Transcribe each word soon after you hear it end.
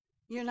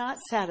You're not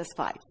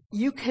satisfied.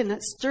 You can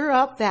stir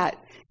up that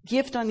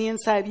gift on the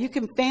inside. You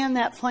can fan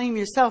that flame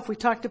yourself. We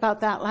talked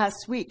about that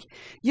last week.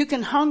 You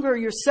can hunger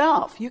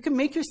yourself. You can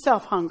make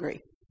yourself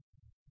hungry.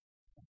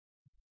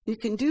 You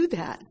can do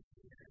that.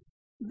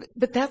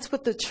 But that's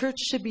what the church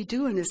should be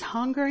doing, is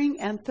hungering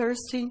and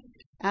thirsting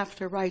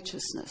after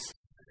righteousness.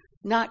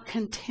 Not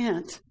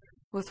content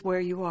with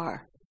where you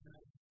are.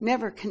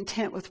 Never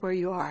content with where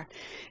you are.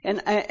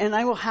 And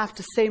I will have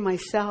to say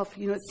myself,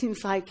 it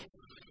seems like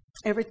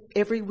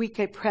every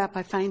week I prep,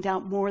 I find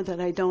out more that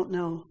I don't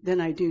know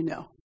than I do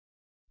know.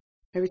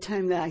 Every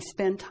time that I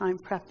spend time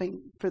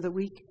prepping for the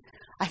week,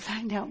 I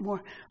find out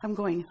more. I'm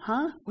going,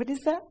 what is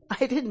that?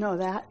 I didn't know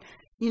that.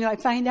 I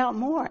find out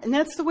more. And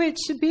that's the way it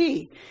should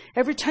be.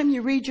 Every time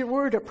you read your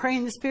word or pray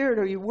in the Spirit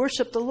or you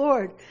worship the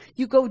Lord,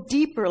 you go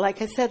deeper.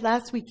 Like I said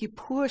last week, you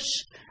push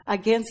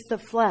against the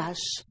flesh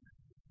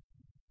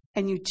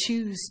and you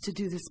choose to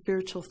do the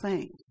spiritual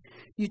thing.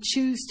 You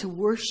choose to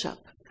worship.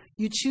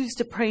 You choose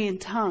to pray in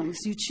tongues.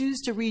 You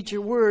choose to read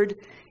your word,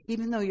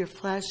 even though your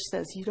flesh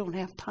says you don't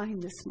have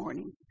time this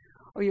morning.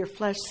 Or your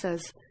flesh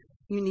says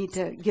you need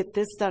to get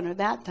this done or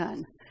that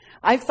done.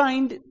 I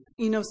find,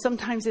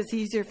 sometimes it's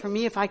easier for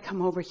me if I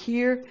come over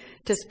here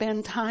to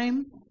spend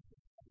time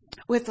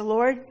with the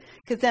Lord.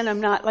 Because then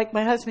I'm not, like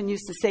my husband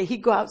used to say,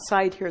 he'd go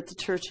outside here at the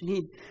church and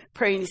he'd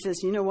pray. And he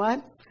says, you know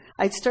what?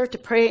 I'd start to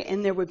pray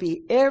and there would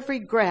be every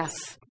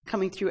grass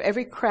coming through,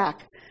 every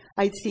crack.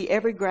 I'd see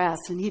every grass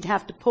and he'd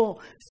have to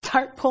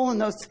start pulling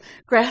those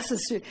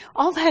grasses through.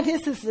 All that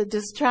is a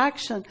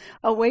distraction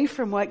away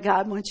from what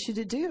God wants you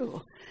to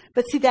do.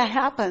 But see, that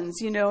happens,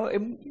 you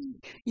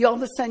all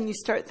of a sudden you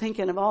start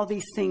thinking of all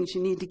these things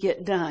you need to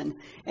get done.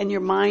 And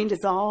your mind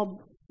is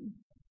all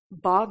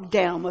bogged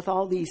down with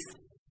all these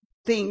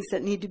things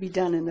that need to be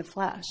done in the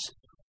flesh.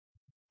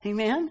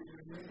 Amen?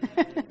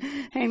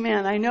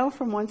 Amen. I know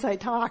from once I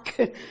talk,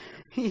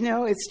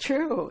 it's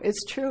true.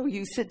 It's true.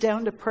 You sit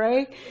down to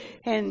pray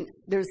and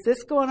there's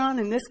this going on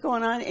and this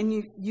going on.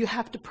 And you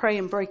have to pray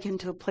and break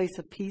into a place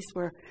of peace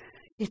where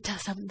it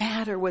doesn't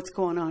matter what's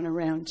going on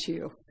around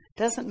you.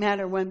 Doesn't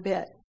matter one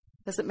bit.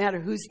 Doesn't matter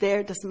who's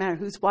there. Doesn't matter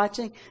who's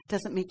watching.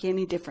 Doesn't make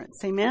any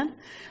difference. Amen?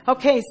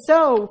 Okay,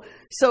 so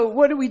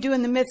what do we do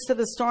in the midst of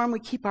a storm? We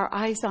keep our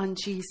eyes on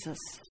Jesus.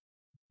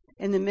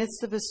 In the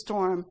midst of a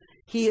storm,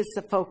 He is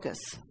the focus.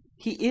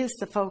 He is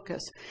the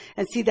focus.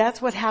 And see,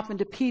 that's what happened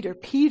to Peter.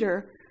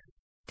 Peter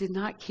did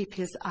not keep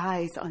his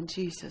eyes on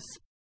Jesus.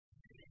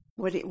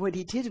 What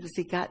he did was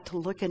he got to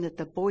looking at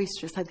the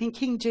boisterous. I think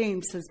King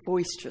James says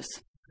boisterous.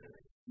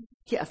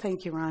 Yeah,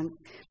 thank you, Ron.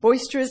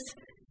 Boisterous.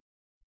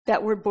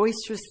 That word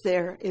boisterous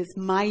there is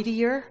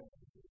mightier,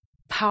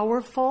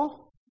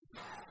 powerful,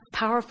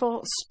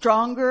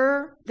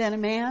 stronger than a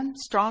man,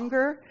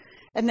 stronger.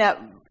 And that,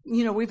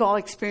 we've all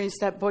experienced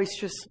that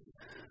boisterous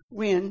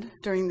wind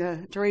during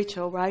the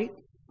derecho, right?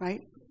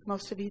 Right?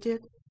 Most of you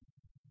did?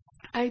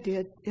 I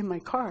did in my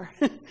car.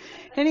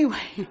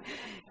 Anyway,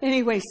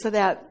 so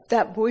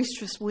that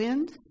boisterous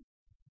wind,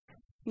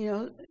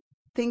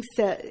 thinks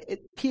that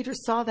Peter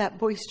saw that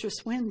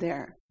boisterous wind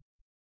there.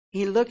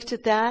 He looked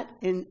at that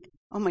and,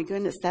 oh my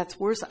goodness, that's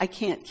worse. I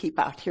can't keep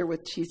out here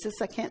with Jesus.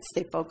 I can't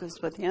stay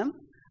focused with him.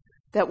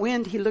 That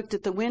wind, he looked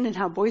at the wind and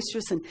how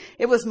boisterous, and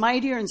it was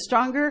mightier and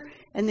stronger.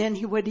 And then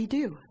what did he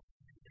do?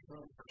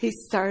 He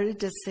started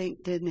to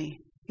sink, didn't he?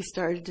 He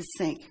started to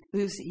sink.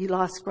 He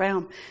lost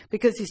ground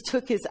because he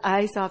took his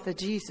eyes off of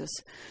Jesus.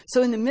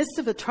 So in the midst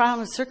of a trial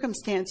and a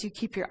circumstance, you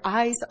keep your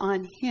eyes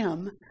on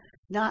him,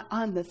 not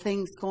on the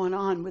things going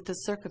on with the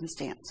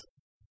circumstance.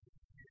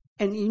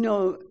 And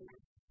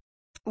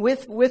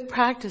with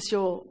practice,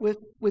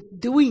 with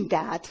doing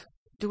that,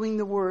 doing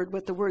the word,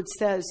 what the word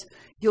says,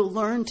 you'll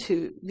learn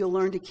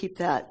to keep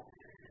that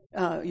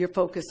your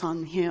focus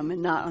on him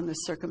and not on the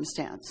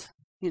circumstance.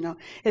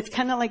 It's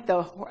kind of like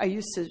I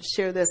used to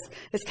share this.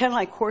 It's kind of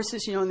like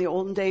horses, in the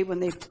olden day when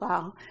they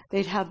plow,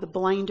 they'd have the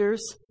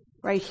blinders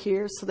right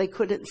here so they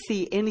couldn't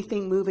see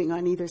anything moving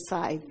on either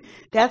side.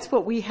 That's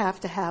what we have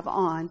to have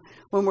on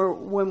when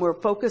we're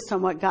focused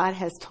on what God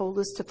has told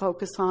us to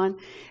focus on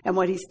and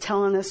what he's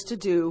telling us to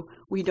do.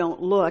 We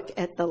don't look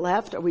at the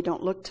left or we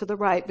don't look to the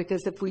right,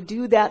 because if we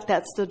do that,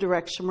 that's the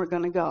direction we're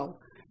going to go,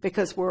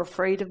 because we're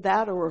afraid of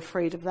that or we're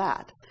afraid of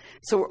that.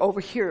 So we're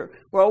over here.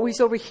 We're always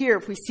over here.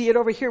 If we see it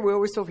over here, we're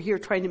always over here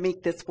trying to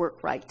make this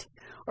work right.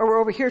 Or we're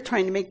over here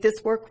trying to make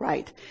this work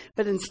right.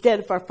 But instead,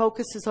 if our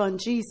focus is on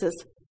Jesus,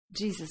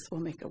 Jesus will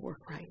make it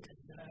work right.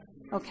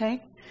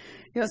 Okay?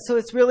 So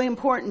it's really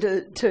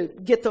important to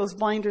get those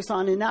blinders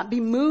on and not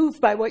be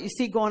moved by what you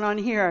see going on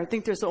here. I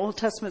think there's an Old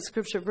Testament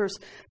scripture verse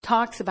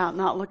talks about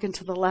not looking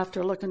to the left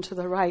or looking to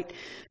the right,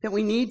 that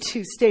we need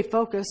to stay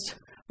focused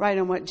right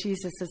on what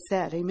Jesus has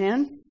said.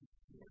 Amen?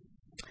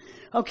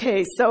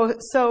 Okay, so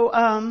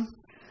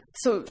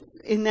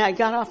in that, I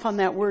got off on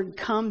that word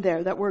come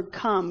there, that word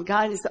come.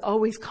 God is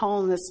always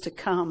calling us to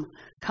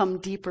come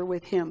deeper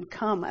with him,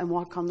 come and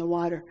walk on the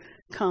water,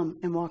 come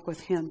and walk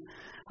with him.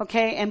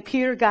 Okay, and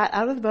Peter got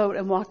out of the boat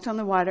and walked on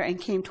the water and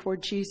came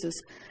toward Jesus.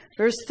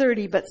 Verse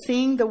 30, but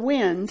seeing the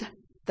wind,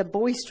 the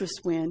boisterous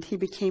wind, he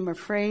became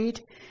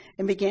afraid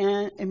and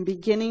beginning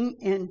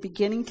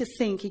to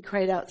sink, he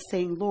cried out,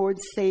 saying, Lord,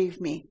 save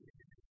me.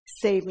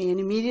 Save me. And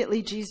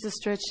immediately Jesus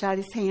stretched out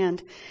his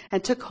hand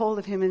and took hold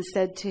of him and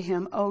said to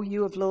him, Oh,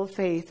 you of little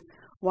faith,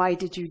 why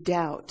did you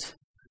doubt?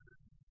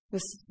 The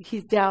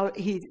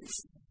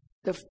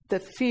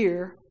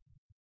fear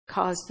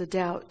caused the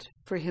doubt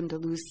for him to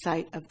lose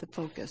sight of the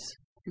focus.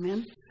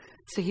 Amen?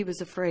 So he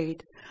was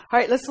afraid. All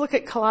right, let's look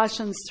at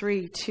Colossians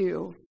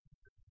 3:2.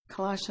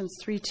 Colossians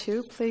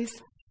 3:2, please.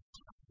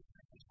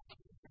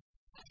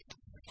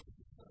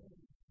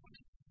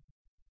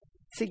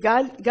 See,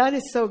 God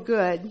is so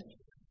good.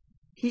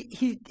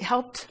 He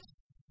helped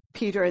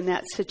Peter in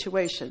that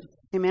situation.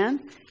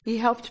 Amen? He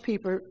helped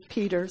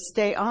Peter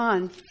stay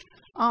on,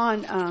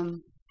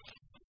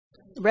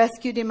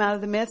 rescued him out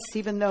of the midst,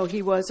 even though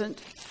he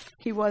wasn't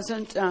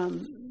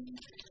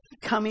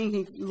coming.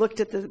 He looked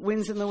at the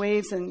winds and the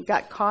waves and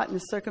got caught in the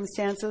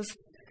circumstances.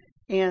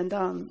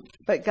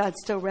 But God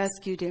still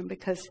rescued him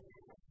because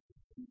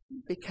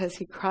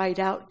he cried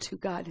out to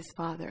God his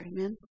Father.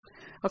 Amen?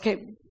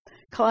 Okay,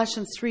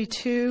 Colossians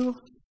 3:2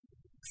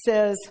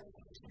 says,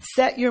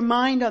 set your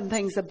mind on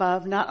things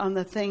above, not on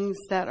the things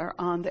that are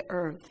on the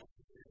earth.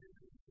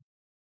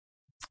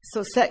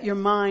 So set your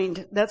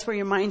mind. That's where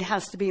your mind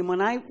has to be. And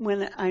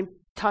when I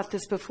taught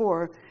this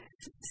before,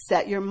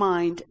 set your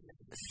mind,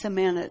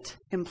 cement it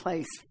in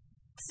place.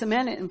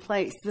 Cement it in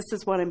place. This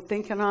is what I'm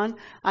thinking on.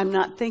 I'm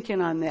not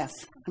thinking on this.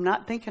 I'm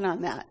not thinking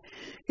on that.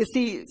 You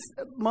see,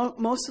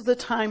 most of the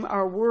time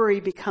our worry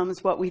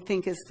becomes what we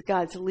think is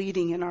God's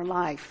leading in our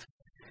life.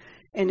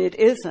 And it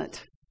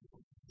isn't.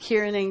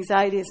 Fear and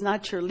anxiety is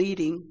not your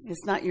leading.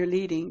 It's not your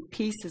leading.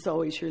 Peace is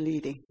always your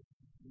leading.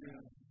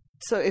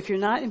 So if you're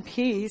not in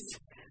peace,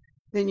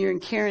 then you're in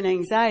care and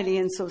anxiety.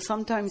 And so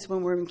sometimes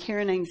when we're in care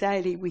and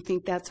anxiety, we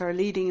think that's our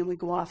leading and we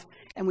go off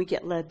and we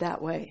get led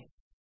that way.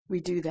 We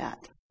do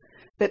that.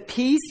 But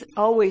peace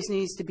always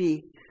needs to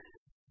be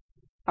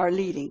our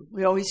leading.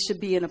 We always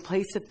should be in a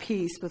place of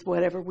peace with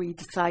whatever we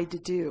decide to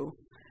do.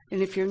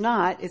 And if you're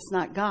not, it's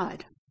not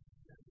God.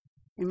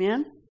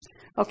 Amen?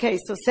 Okay,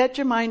 so set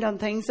your mind on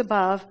things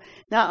above,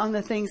 not on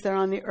the things that are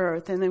on the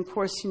earth. And then, of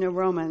course,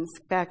 Romans.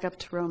 Back up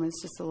to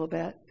Romans just a little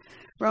bit.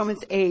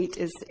 Romans 8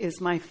 is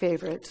my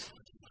favorite.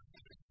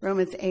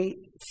 Romans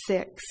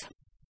 8:6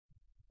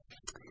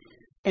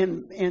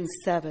 and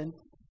 7.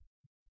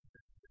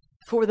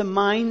 For the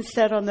mind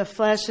set on the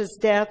flesh is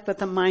death, but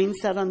the mind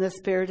set on the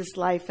spirit is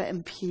life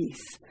and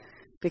peace.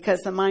 Because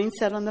the mind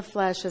set on the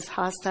flesh is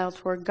hostile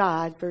toward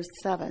God, verse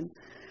 7.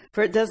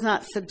 For it does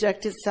not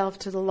subject itself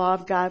to the law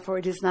of God, for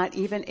it is not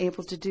even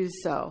able to do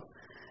so.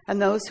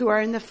 And those who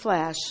are in the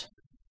flesh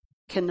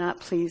cannot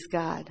please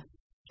God.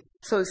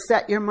 So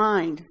set your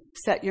mind.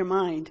 Set your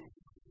mind.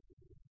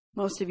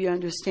 Most of you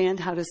understand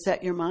how to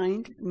set your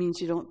mind. It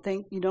means you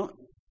don't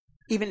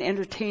even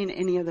entertain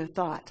any other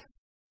thought.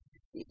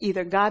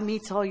 Either God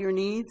meets all your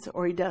needs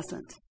or he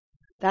doesn't.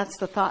 That's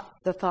the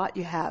thought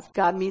you have.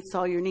 God meets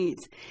all your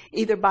needs.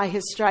 Either by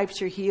his stripes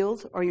you're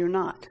healed or you're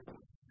not.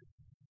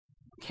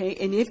 Okay,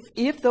 and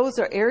if those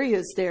are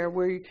areas there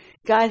where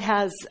God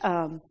has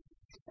all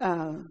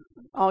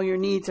your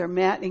needs are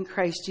met in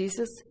Christ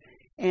Jesus,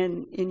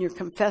 and you're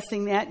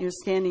confessing that, and you're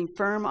standing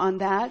firm on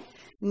that,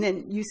 and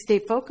then you stay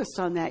focused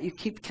on that. You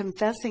keep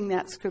confessing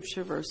that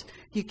scripture verse.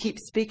 You keep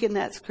speaking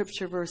that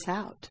scripture verse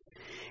out.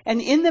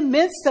 And in the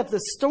midst of the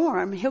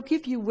storm, he'll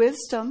give you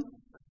wisdom.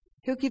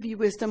 He'll give you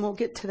wisdom. We'll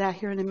get to that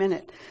here in a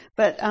minute.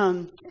 But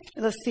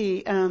let's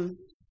see.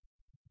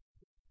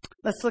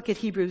 Let's look at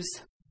Hebrews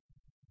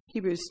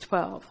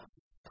 12,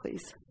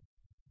 please.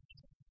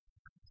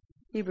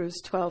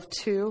 Hebrews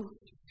 12:2.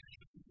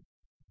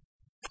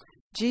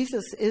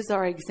 Jesus is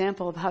our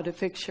example of how to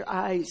fix your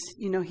eyes.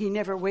 He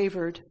never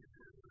wavered.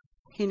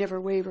 He never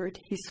wavered.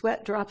 He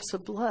sweat drops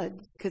of blood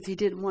because he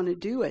didn't want to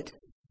do it.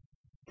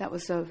 That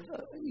was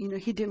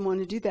he didn't want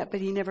to do that,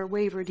 but he never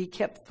wavered. He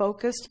kept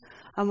focused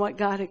on what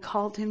God had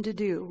called him to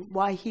do,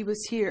 why he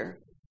was here,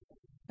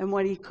 and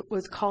what he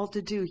was called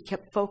to do. He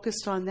kept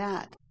focused on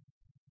that.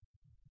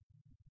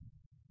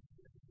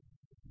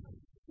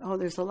 Oh,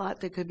 there's a lot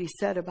that could be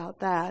said about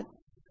that.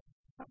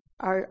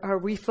 Are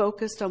we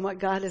focused on what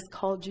God has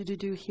called you to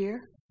do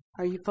here?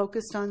 Are you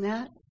focused on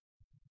that?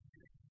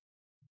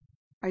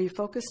 Are you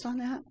focused on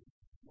that?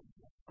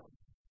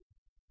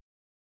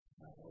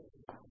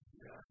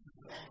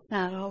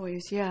 Not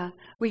always, yeah.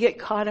 We get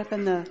caught up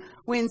in the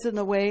winds and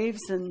the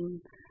waves, and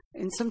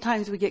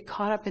sometimes we get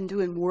caught up in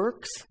doing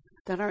works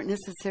that aren't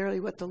necessarily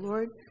what the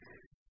Lord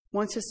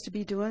wants us to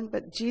be doing.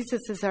 But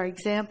Jesus is our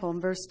example in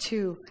verse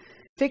 2.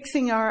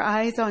 Fixing our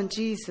eyes on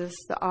Jesus,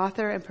 the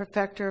author and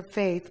perfecter of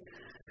faith,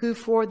 who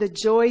for the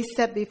joy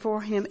set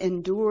before him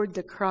endured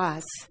the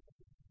cross,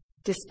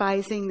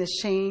 despising the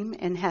shame,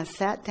 and has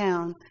sat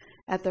down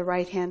at the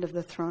right hand of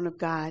the throne of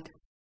God.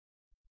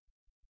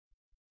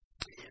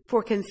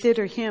 For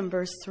consider him,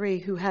 verse 3,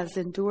 who has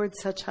endured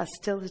such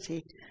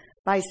hostility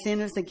by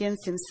sinners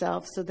against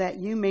himself, so that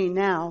you may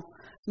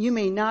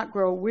not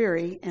grow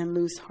weary and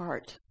lose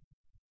heart.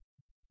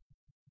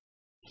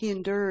 He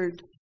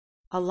endured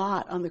a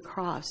lot on the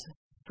cross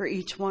for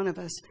each one of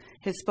us.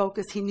 His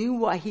focus, he knew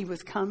why he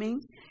was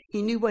coming.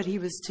 He knew what he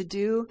was to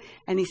do,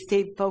 and he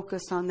stayed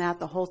focused on that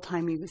the whole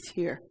time he was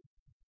here.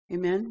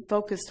 Amen?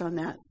 Focused on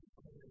that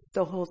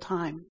the whole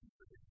time.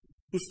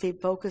 He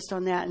stayed focused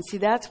on that. And see,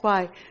 that's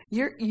why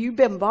you've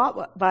been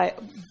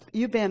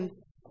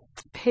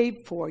paid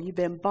for, you've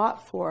been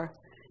bought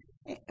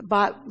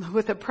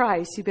with a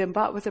price. You've been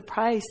bought with a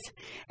price,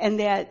 and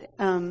that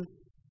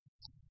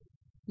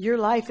your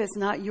life is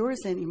not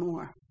yours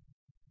anymore.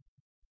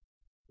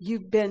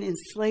 You've been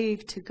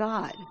enslaved to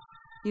God.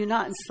 You're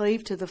not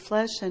enslaved to the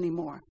flesh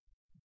anymore.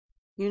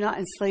 You're not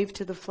enslaved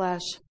to the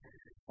flesh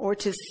or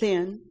to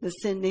sin, the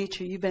sin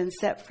nature. You've been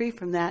set free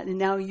from that, and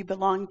now you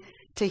belong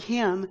to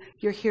Him.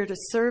 You're here to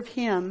serve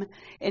Him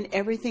in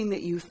everything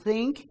that you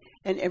think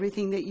and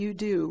everything that you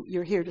do.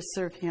 You're here to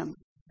serve Him.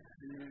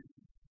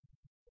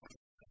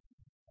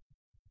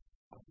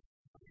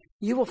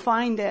 You will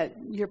find that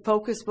your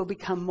focus will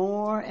become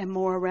more and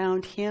more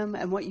around Him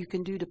and what you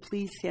can do to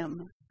please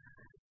Him.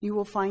 You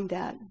will find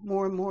that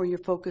more and more your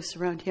focus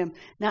around Him,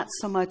 not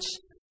so much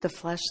the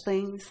flesh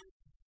things.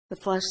 The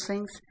flesh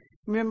things.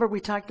 Remember we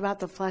talked about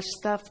the flesh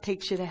stuff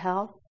takes you to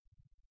hell?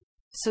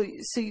 So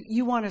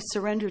you want to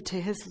surrender to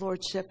His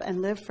lordship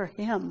and live for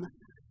Him,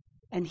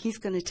 and He's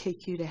going to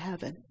take you to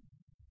heaven.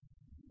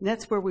 And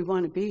that's where we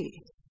want to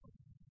be.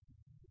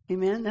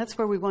 Amen? That's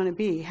where we want to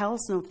be.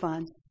 Hell's no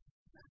fun.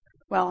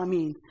 Well, I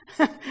mean,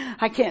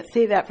 I can't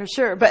say that for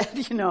sure, but,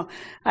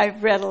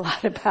 I've read a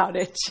lot about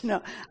it.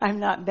 I've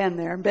not been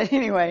there. But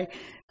anyway,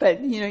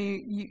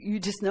 you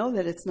just know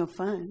that it's no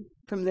fun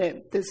from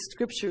the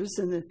scriptures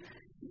and the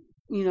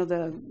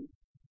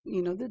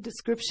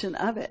description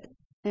of it.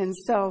 And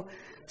so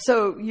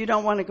you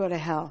don't want to go to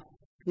hell.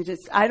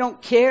 I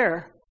don't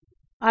care.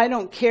 I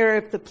don't care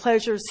if the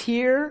pleasures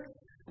here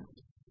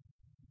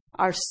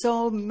are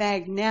so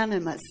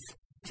magnanimous.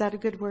 Is that a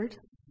good word?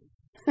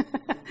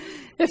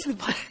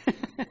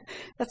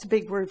 That's a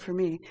big word for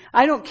me.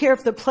 I don't care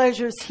if the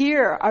pleasures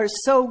here are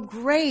so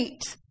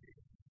great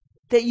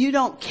that you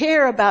don't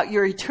care about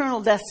your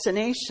eternal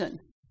destination.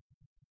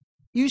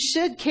 You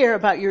should care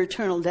about your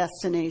eternal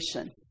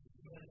destination.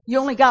 You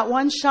only got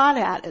one shot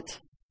at it.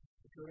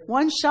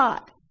 One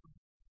shot.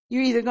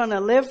 You're either going to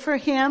live for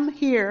Him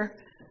here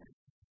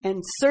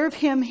and serve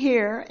Him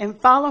here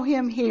and follow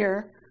Him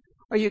here,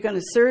 or you're going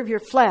to serve your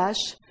flesh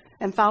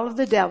and follow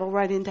the devil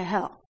right into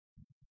hell.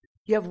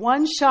 You have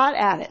one shot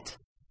at it.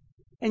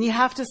 And you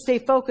have to stay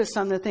focused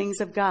on the things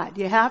of God.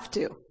 You have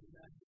to.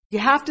 You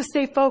have to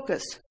stay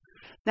focused.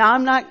 Now,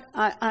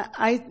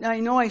 I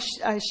know I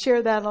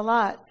share that a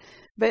lot,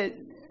 but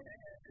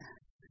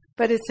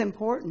it's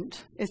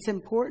important. It's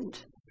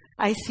important.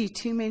 I see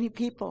too many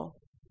people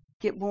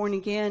get born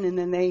again, and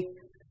then they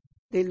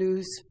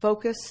lose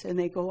focus and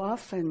they go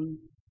off, and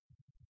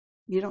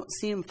you don't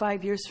see them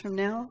 5 years from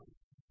now.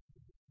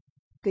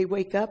 They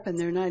wake up and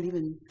they don't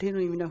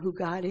even know who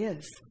God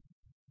is.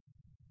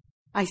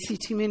 I see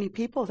too many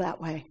people that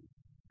way.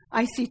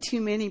 I see too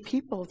many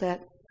people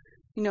that,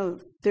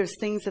 there's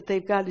things that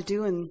they've got to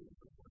do,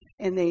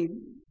 and they,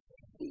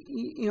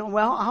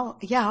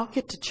 I'll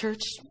get to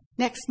church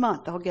next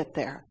month. I'll get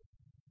there.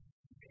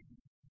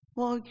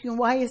 Well,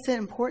 why is it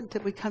important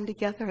that we come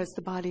together as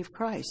the body of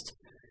Christ?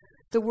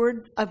 The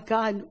Word of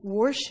God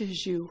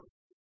washes you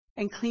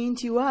and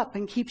cleans you up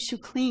and keeps you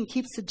clean,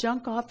 keeps the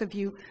junk off of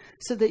you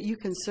so that you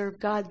can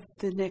serve God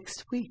the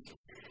next week.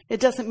 It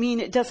doesn't mean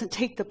it doesn't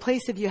take the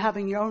place of you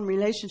having your own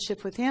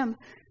relationship with Him.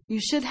 You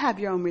should have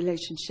your own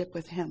relationship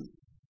with Him.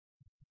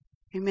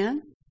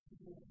 Amen?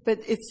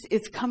 But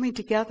it's coming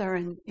together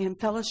and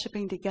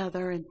fellowshipping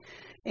together and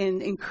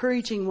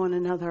encouraging one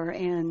another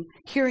and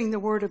hearing the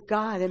Word of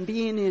God and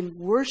being in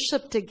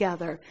worship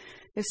together.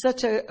 It's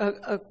such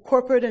a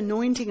corporate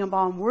anointing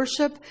upon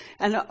worship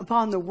and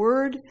upon the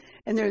Word.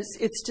 And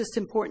it's just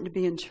important to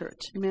be in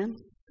church. Amen?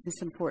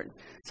 It's important.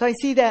 So I've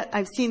seen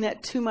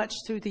that too much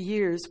through the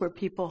years where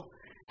people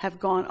have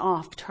gone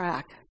off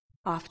track.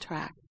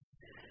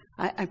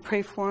 I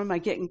pray for them.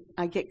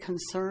 I get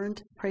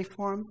concerned, pray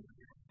for them.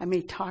 I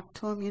may talk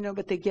to them,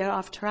 but they get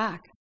off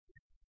track.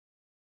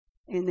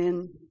 And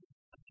then,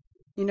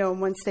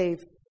 once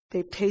they've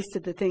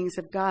tasted the things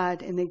of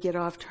God and they get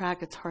off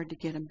track, it's hard to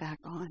get them back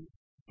on,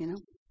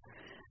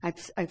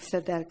 I've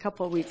said that a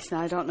couple of weeks now.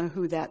 I don't know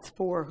who that's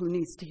for, who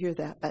needs to hear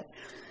that, but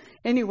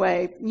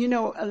anyway,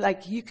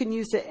 like you can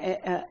use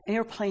an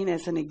airplane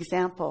as an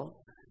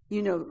example.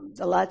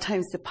 A lot of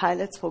times the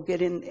pilots will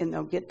get in and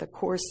they'll get the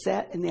course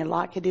set and they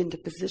lock it into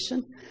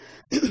position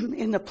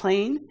in the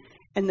plane,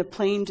 and the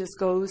plane just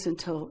goes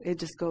until it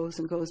just goes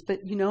and goes. But,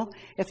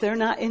 if they're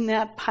not in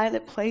that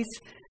pilot place,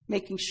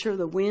 making sure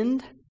the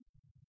wind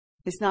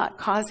is not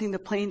causing the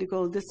plane to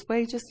go this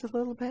way just a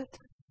little bit,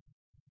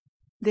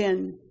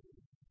 then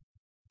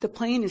the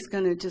plane is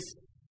going to just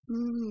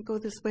go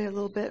this way a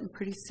little bit, and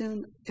pretty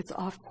soon it's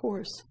off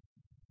course.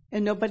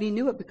 And nobody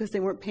knew it because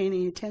they weren't paying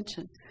any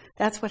attention.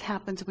 That's what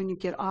happens when you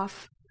get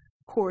off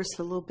course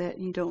a little bit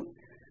and you don't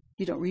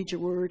read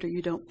your word, or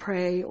you don't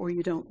pray, or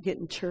you don't get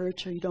in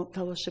church, or you don't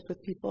fellowship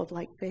with people of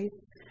like faith.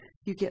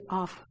 You get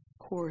off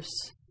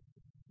course.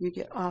 You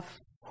get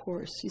off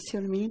course. You see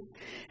what I mean?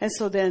 And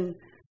so then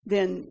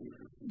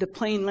the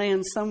plane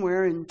lands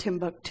somewhere in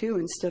Timbuktu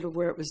instead of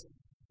where it was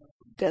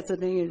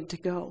designated to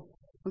go.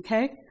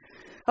 Okay?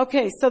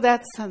 Okay, so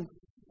that's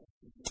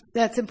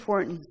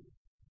important.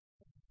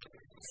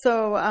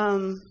 So,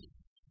 I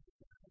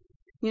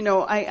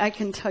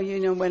can tell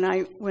you, when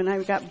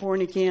I got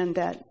born again,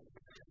 that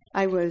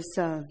I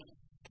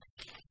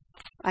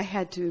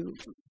had to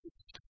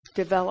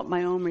develop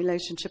my own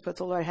relationship with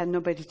the Lord. I had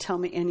nobody tell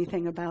me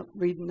anything about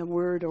reading the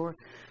Word or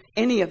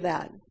any of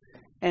that.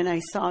 And I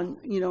saw,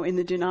 in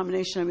the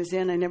denomination I was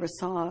in, I never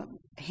saw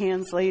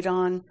hands laid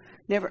on,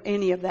 never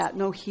any of that,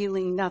 no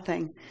healing,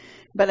 nothing.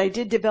 But I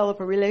did develop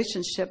a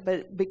relationship,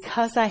 but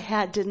because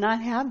I did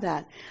not have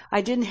that,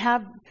 I didn't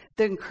have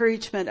the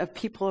encouragement of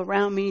people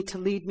around me to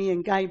lead me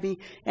and guide me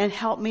and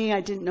help me.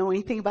 I didn't know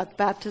anything about the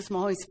baptism of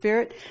the Holy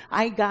Spirit.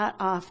 I got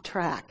off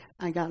track.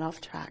 I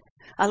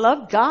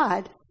loved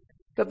God,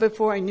 but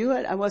before I knew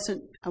it, I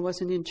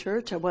wasn't in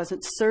church. I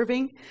wasn't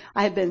serving.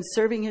 I had been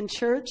serving in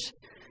church,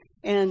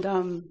 and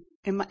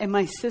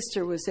my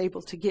sister was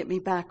able to get me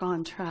back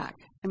on track.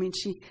 I mean,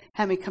 she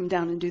had me come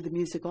down and do the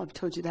musical. I've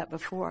told you that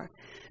before.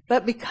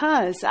 But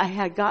because I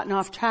had gotten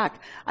off track,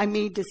 I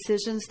made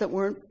decisions that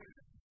weren't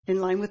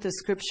in line with the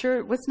Scripture.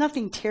 It was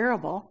nothing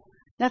terrible,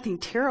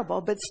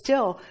 but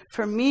still,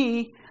 for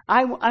me,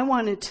 I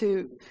wanted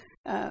to,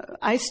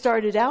 I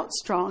started out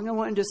strong. I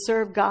wanted to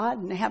serve God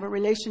and have a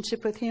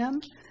relationship with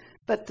Him.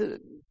 But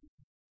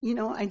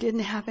I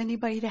didn't have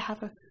anybody to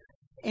have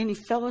any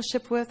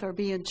fellowship with or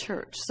be in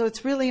church. So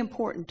it's really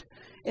important.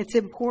 It's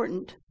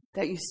important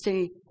that you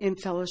stay in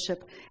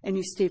fellowship and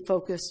you stay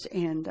focused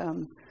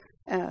and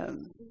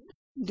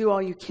do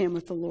all you can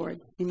with the Lord.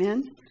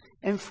 Amen?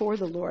 And for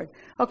the Lord.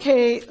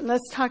 Okay,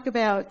 let's talk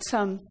about,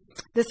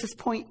 this is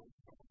point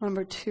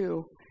number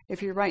 2,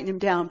 if you're writing them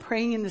down,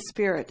 praying in the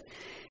Spirit.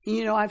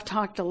 I've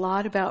talked a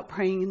lot about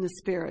praying in the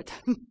Spirit.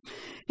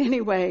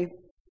 Anyway,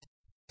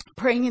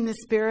 praying in the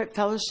Spirit,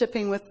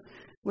 fellowshipping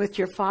with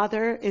your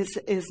Father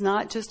is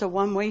not just a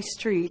one-way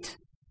street.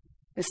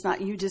 It's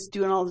not you just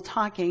doing all the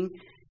talking.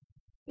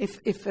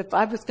 If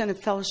I was going to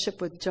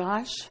fellowship with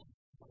Josh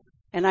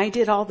and I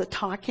did all the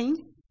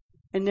talking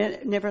and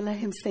never let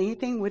him say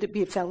anything, would it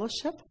be a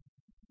fellowship?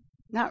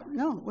 No,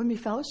 it wouldn't be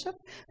fellowship.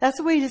 That's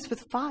the way it is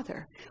with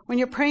Father. When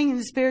you're praying in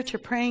the Spirit,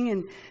 you're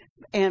praying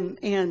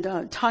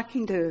and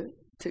talking to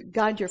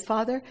God your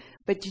Father,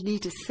 but you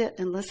need to sit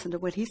and listen to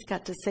what He's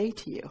got to say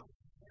to you.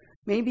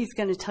 Maybe He's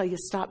going to tell you,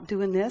 stop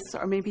doing this,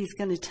 or maybe He's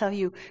going to tell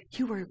you,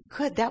 you were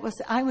good. Have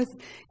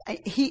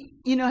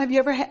you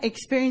ever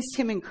experienced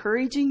Him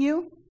encouraging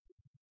you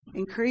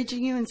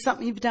in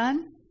something you've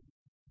done?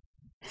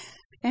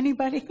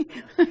 Anybody?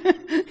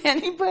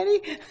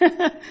 Anybody?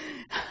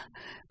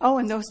 Oh,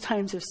 and those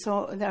times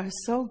are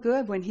so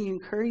good when He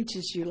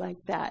encourages you like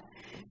that.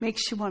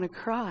 Makes you want to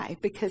cry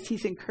because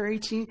He's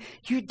encouraging you.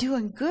 You're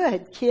doing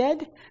good,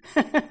 kid.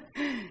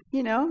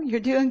 You're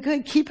doing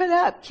good. Keep it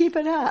up. Keep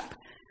it up.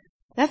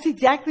 That's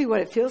exactly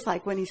what it feels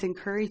like when He's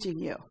encouraging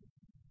you.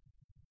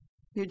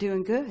 You're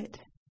doing good.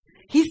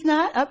 He's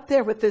not up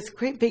there with this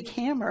great big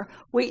hammer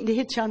waiting to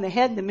hit you on the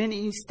head the minute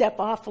you step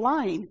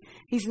offline.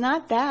 He's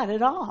not that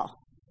at all.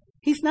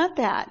 He's not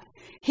that.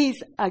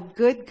 He's a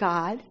good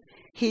God.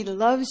 He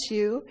loves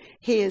you.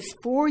 He is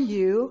for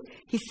you.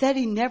 He said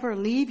He'd never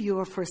leave you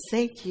or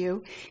forsake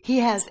you. He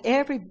has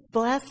every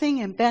blessing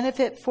and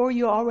benefit for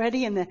you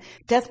already in the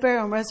death,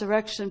 burial, and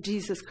resurrection of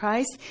Jesus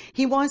Christ.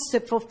 He wants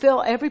to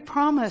fulfill every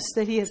promise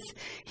that He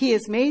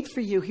has made for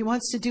you. He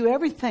wants to do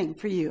everything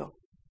for you.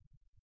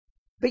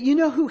 But you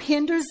know who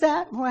hinders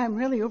that? Boy, I'm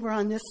really over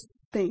on this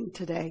thing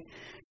today.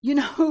 You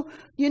know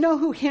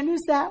who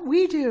hinders that?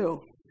 We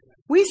do.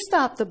 We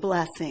stop the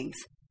blessings.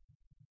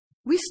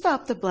 We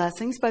stop the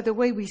blessings by the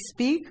way we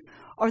speak,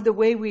 or the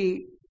way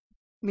we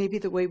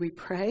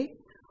pray,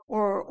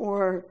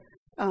 or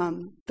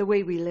the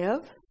way we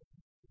live,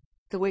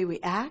 the way we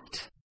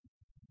act.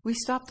 We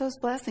stop those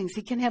blessings.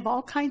 He can have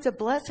all kinds of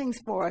blessings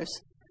for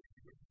us.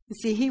 You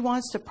see, He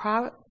wants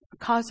to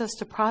cause us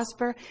to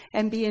prosper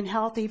and be in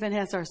health even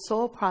as our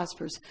soul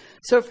prospers.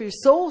 So if your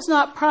soul's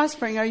not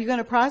prospering, are you going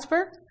to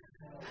prosper?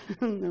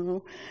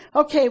 No.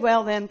 Okay,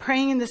 well then,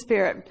 praying in the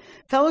Spirit.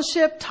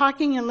 Fellowship,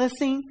 talking and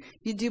listening,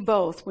 you do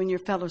both when you're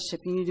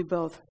fellowshipping. You do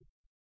both.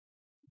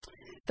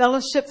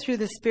 Fellowship through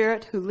the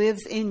Spirit who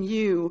lives in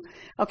you.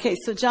 Okay,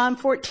 so John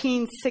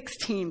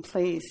 14:16,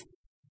 please.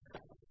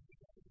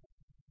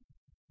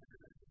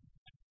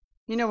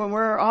 When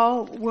we're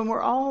all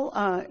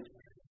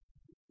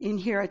in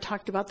here, I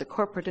talked about the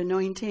corporate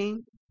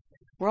anointing.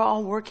 We're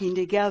all working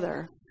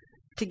together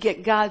to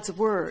get God's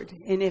Word.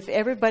 And if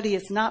everybody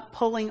is not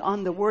pulling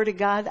on the Word of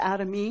God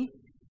out of me,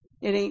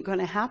 it ain't going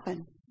to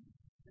happen.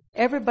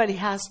 Everybody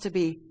has to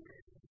be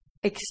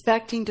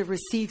expecting to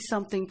receive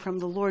something from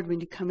the Lord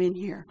when you come in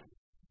here.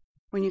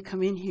 When you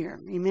come in here.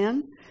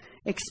 Amen?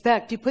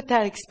 Expect. You put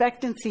that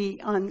expectancy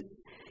on,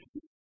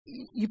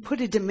 you put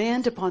a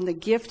demand upon the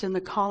gift and the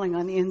calling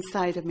on the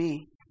inside of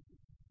me.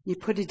 You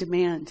put a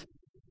demand.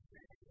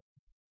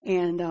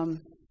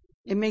 And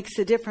It makes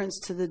a difference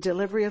to the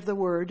delivery of the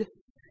word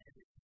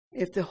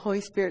if the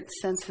Holy Spirit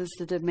senses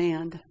the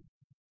demand.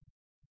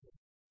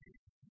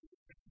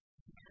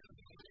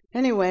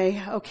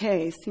 Anyway,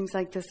 okay, seems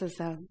like this is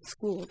a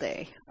school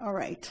day. All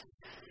right.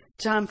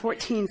 John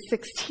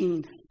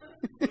 14:16.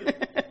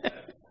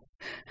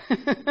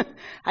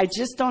 I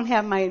just don't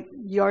have my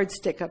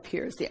yardstick up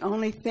here. It's the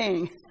only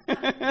thing.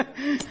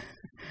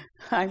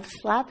 I'm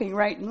slapping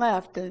right and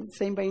left. Does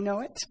anybody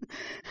know it?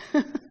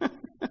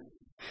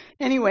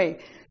 Anyway,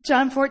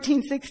 John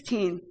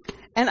 14:16.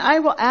 And I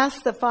will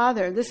ask the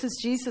Father, this is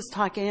Jesus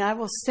talking, I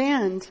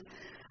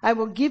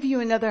will give you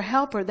another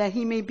helper that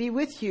he may be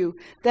with you.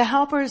 The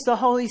helper is the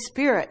Holy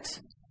Spirit.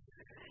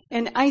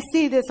 And I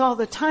see this all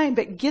the time,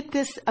 but get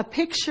this, a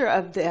picture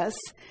of this.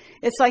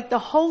 It's like the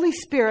Holy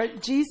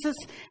Spirit, Jesus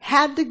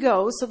had to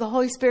go so the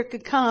Holy Spirit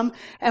could come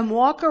and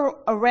walk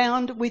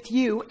around with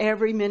you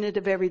every minute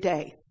of every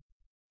day.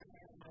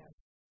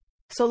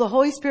 So the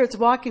Holy Spirit's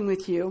walking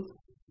with you.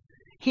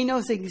 He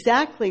knows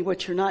exactly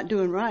what you're not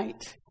doing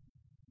right.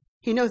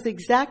 He knows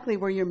exactly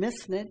where you're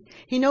missing it.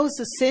 He knows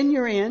the sin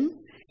you're in.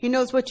 He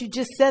knows what you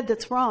just said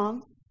that's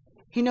wrong.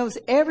 He knows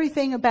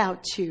everything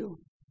about you.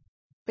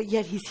 But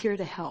yet he's here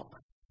to help.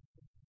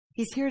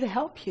 He's here to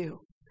help you.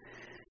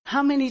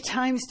 How many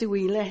times do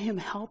we let him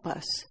help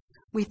us?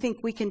 We think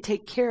we can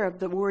take care of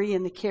the worry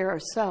and the care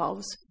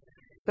ourselves,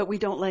 but we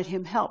don't let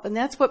him help. And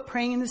that's what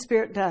praying in the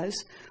Spirit does.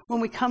 When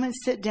we come and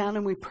sit down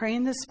and we pray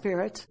in the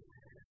Spirit,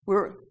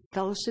 we're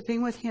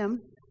fellowshipping with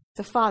him,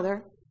 the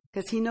Father,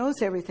 because he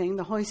knows everything.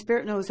 The Holy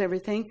Spirit knows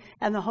everything.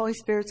 And the Holy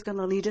Spirit's going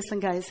to lead us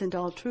and guide us into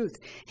all truth.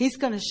 He's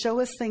going to show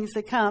us things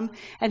that come.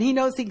 And he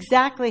knows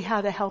exactly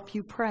how to help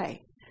you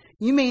pray.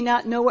 You may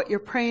not know what you're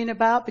praying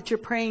about, but you're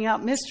praying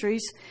out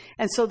mysteries.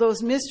 And so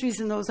those mysteries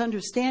and those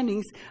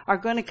understandings are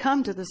going to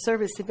come to the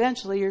service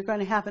eventually. You're going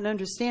to have an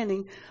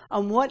understanding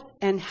on what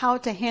and how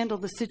to handle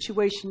the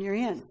situation you're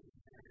in.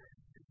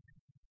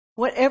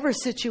 Whatever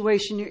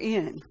situation you're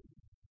in,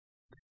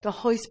 the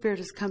Holy Spirit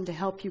has come to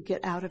help you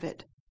get out of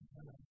it.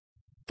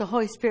 The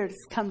Holy Spirit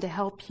has come to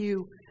help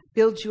you,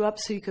 build you up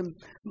so you can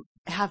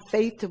have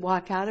faith to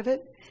walk out of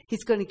it.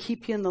 He's going to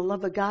keep you in the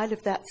love of God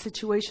if that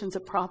situation's a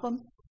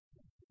problem.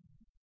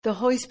 The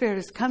Holy Spirit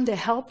has come to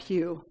help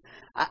you.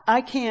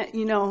 I can't,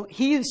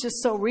 he is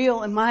just so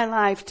real in my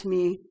life to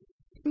me.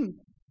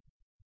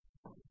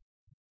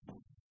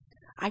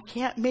 I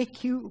can't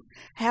make you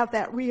have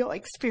that real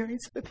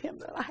experience with him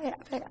that I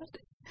have had.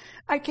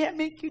 I can't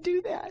make you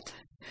do that.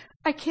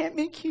 I can't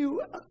make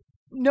you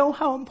know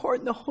how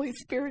important the Holy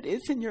Spirit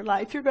is in your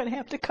life. You're going to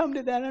have to come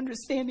to that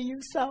understanding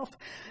yourself.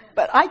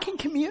 But I can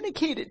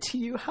communicate it to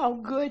you how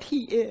good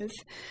he is.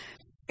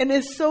 And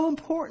it's so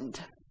important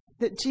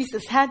that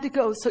Jesus had to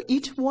go so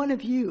each one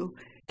of you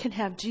can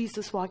have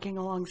Jesus walking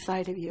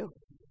alongside of you.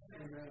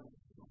 Amen.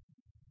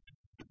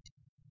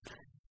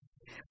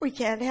 We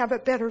can't have a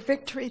better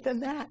victory than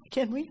that,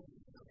 can we?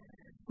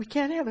 We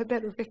can't have a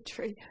better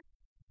victory.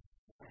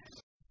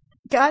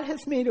 God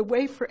has made a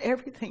way for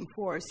everything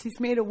for us. He's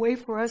made a way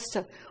for us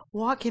to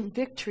walk in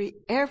victory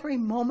every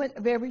moment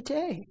of every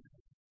day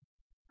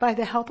by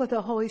the help of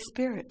the Holy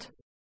Spirit.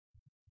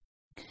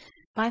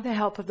 By the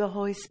help of the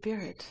Holy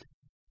Spirit.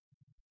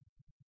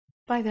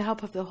 By the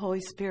help of the Holy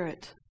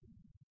Spirit.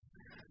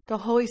 The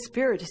Holy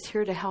Spirit is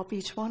here to help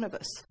each one of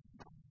us.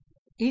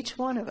 Each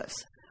one of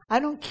us. I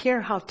don't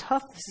care how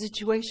tough the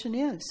situation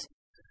is.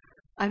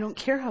 I don't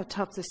care how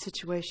tough the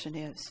situation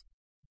is.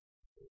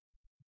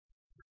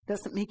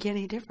 Doesn't make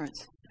any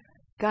difference.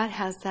 God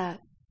has that.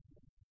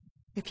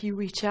 If you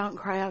reach out and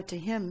cry out to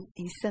him,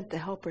 he sent the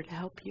helper to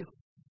help you.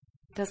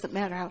 Doesn't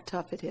matter how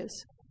tough it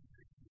is.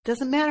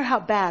 Doesn't matter how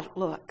bad it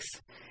looks.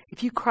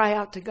 If you cry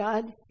out to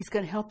God, he's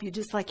going to help you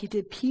just like he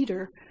did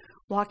Peter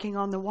walking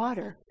on the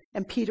water.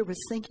 And Peter was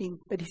sinking,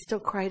 but he still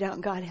cried out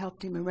and God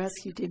helped him and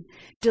rescued him.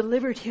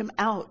 Delivered him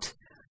out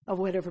of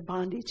whatever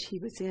bondage he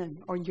was in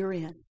or you're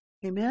in.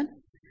 Amen?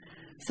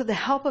 So the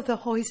help of the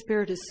Holy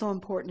Spirit is so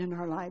important in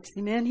our lives.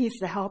 Amen? He's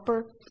the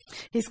helper.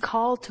 He's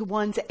called to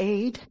one's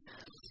aid.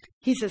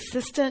 He's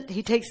assistant.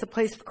 He takes the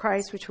place of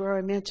Christ, which we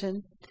already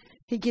mentioned.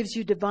 He gives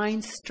you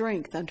divine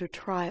strength under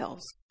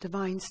trials.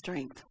 Divine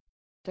strength.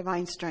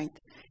 Divine strength.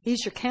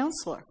 He's your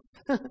counselor.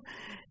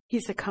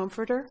 He's a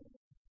comforter.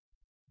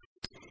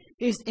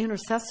 He's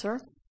intercessor.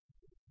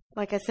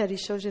 Like I said, he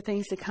shows you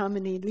things to come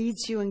and he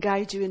leads you and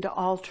guides you into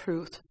all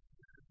truth.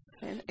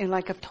 And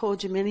like I've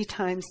told you many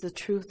times, the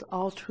truth,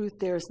 all truth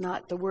there is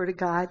not the Word of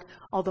God,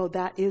 although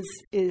that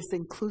is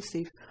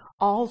inclusive.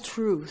 All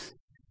truth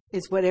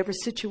is whatever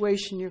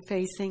situation you're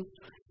facing,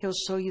 he'll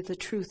show you the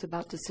truth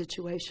about the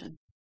situation.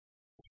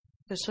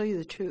 He'll show you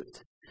the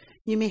truth.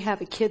 You may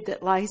have a kid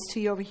that lies to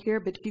you over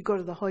here, but if you go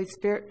to the Holy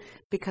Spirit,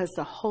 because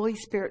the Holy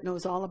Spirit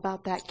knows all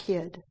about that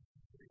kid.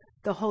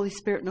 The Holy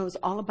Spirit knows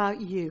all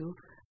about you.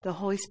 The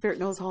Holy Spirit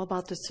knows all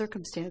about the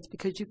circumstance.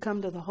 Because you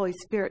come to the Holy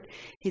Spirit,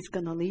 he's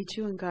going to lead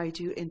you and guide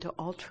you into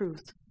all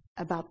truth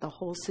about the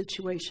whole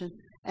situation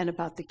and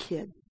about the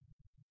kid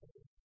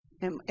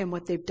and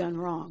what they've done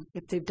wrong,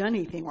 if they've done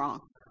anything wrong.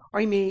 Or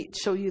he may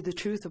show you the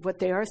truth of what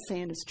they are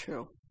saying is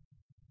true.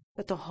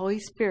 but the Holy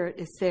Spirit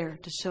is there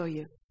to show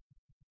you.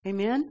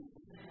 Amen?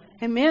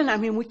 Amen. I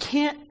mean,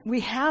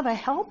 we have a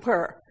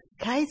helper.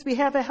 Guys, we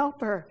have a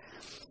helper.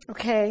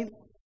 Okay.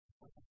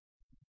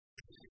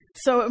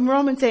 So in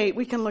Romans 8,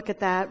 we can look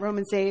at that.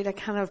 Romans 8, I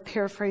kind of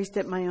paraphrased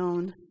it my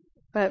own.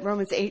 But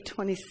Romans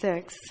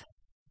 8:26.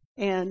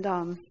 And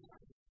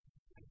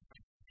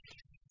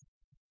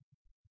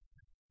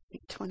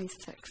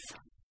 8:26.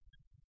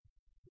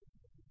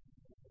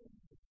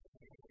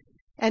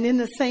 And in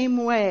the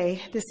same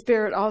way, the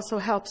Spirit also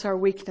helps our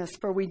weakness,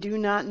 for we do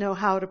not know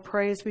how to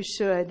pray as we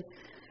should,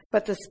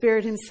 but the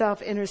Spirit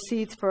himself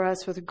intercedes for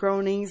us with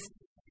groanings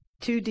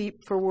too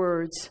deep for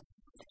words.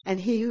 And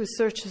he who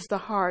searches the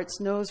hearts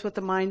knows what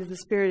the mind of the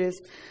Spirit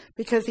is,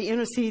 because he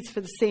intercedes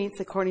for the saints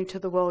according to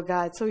the will of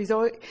God. So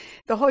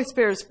the Holy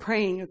Spirit is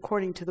praying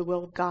according to the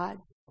will of God.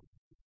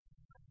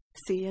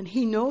 See, and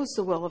he knows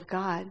the will of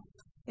God,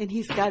 and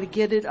he's got to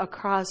get it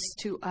across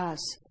to us,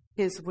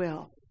 his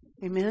will.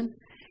 Amen?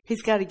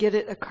 He's got to get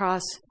it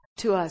across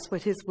to us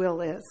what his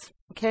will is.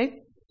 Okay?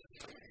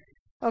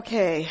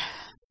 Okay.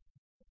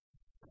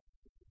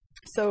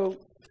 So,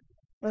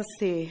 let's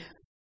see.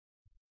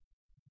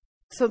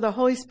 So the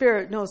Holy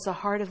Spirit knows the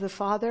heart of the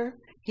Father.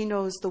 He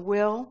knows the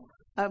will,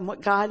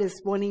 what God is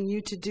wanting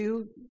you to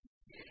do.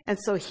 And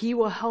so he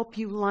will help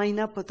you line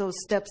up with those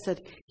steps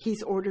that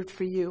he's ordered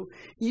for you.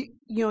 You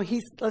know,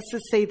 let's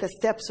just say the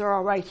steps are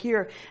all right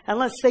here. And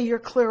let's say you're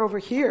clear over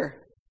here.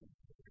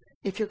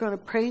 If you're going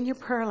to pray in your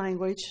prayer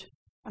language,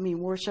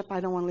 worship,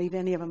 I don't want to leave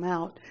any of them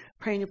out.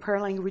 Pray in your prayer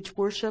language,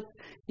 worship.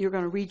 You're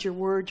going to read your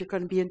word. You're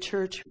going to be in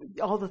church.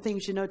 All the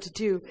things you know to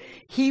do.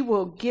 He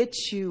will get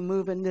you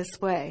moving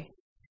this way.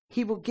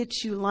 He will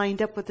get you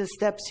lined up with the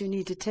steps you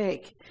need to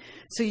take.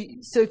 So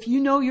if you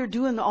know you're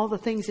doing all the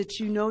things that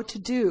you know to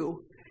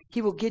do,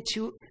 he will get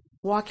you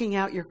walking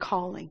out your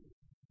calling.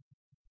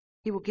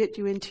 He will get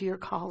you into your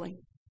calling.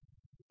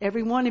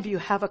 Every one of you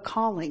have a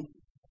calling.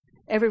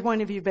 Every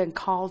one of you have been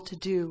called to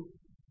do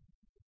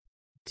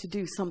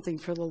something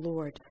for the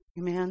Lord.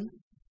 Amen?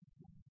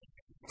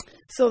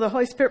 So the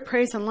Holy Spirit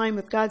prays in line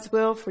with God's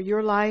will for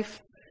your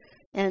life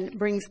and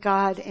brings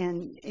God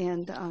and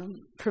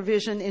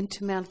provision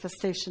into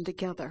manifestation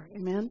together.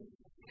 Amen?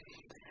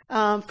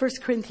 1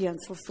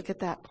 Corinthians, let's look at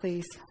that,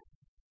 please.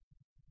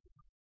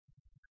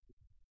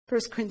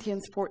 1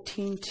 Corinthians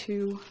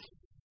 14:2.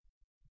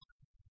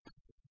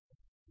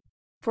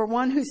 For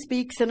one who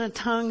speaks in a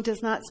tongue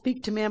does not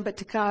speak to man but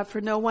to God, for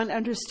no one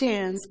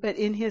understands, but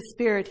in his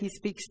spirit he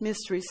speaks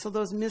mysteries. So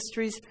those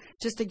mysteries,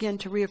 just again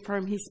to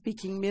reaffirm, he's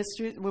speaking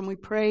mysteries. When we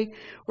pray,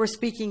 we're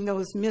speaking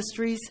those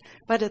mysteries,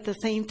 but at the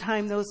same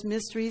time, those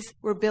mysteries,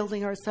 we're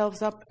building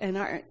ourselves up in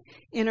our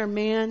inner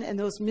man, and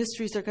those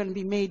mysteries are going to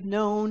be made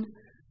known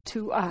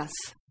to us.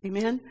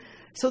 Amen?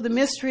 So the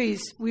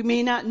mysteries, we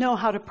may not know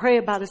how to pray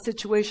about a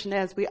situation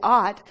as we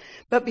ought,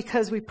 but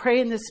because we pray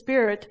in the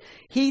Spirit,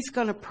 he's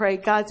going to pray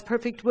God's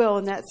perfect will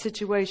in that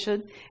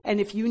situation.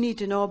 And if you need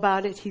to know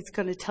about it, he's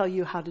going to tell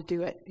you how to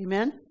do it.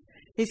 Amen?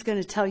 He's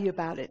going to tell you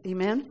about it.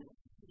 Amen?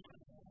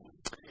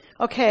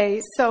 Okay,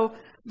 so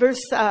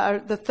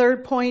the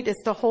third point is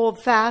to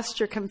hold fast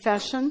your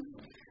confession.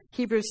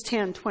 Hebrews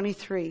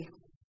 10:23.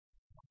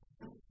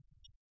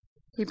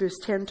 Hebrews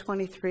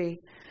 10:23.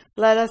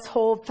 Let us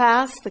hold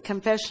fast the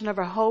confession of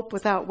our hope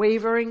without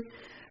wavering,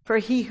 for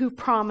he who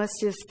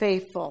promised is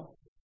faithful.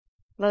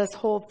 Let us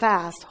hold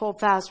fast. Hold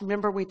fast.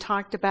 Remember, we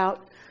talked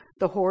about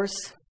the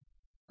horse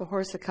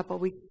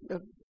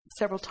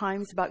several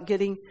times about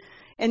getting,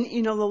 and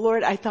the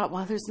Lord, I thought,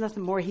 well, there's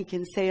nothing more he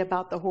can say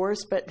about the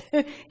horse, but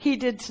he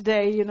did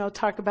today,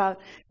 talk about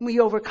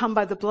we overcome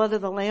by the blood of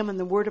the Lamb and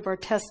the word of our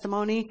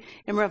testimony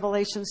in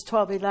Revelations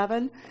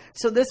 12:11.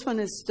 So this one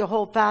is to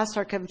hold fast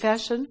our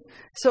confession.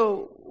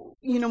 So,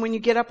 when you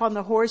get up on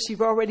the horse,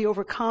 you've already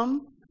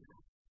overcome.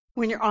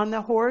 When you're on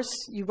the horse,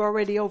 you've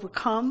already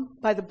overcome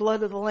by the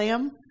blood of the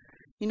Lamb.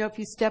 If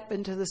you step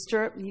into the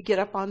stirrup and you get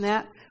up on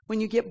that, when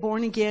you get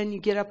born again,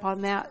 you get up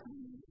on that,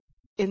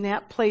 in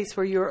that place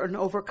where you're an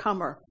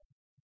overcomer.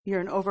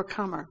 You're an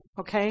overcomer,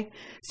 okay?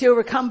 So you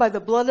overcome by the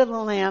blood of the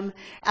Lamb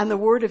and the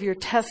word of your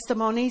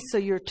testimony. So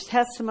your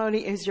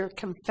testimony is your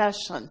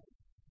confession,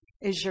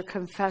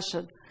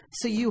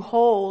 So you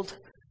hold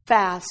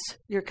fast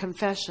your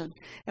confession.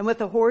 And with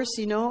a horse,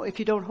 if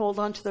you don't hold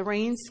on to the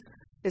reins,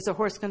 is the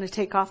horse going to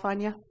take off on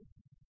you?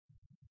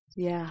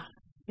 Yeah.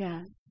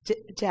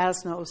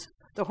 Jazz knows.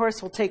 The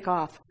horse will take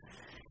off.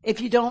 If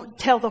you don't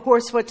tell the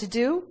horse what to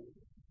do,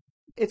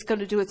 it's going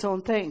to do its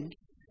own thing.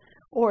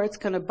 Or it's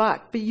going to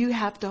buck. But you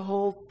have to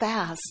hold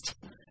fast.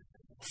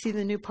 See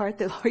the new part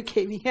that Lord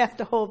gave me? You have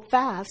to hold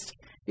fast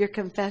your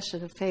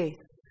confession of faith.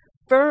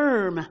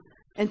 Firm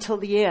until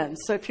the end.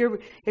 So if you're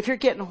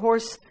getting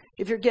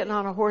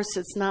on a horse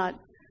that's not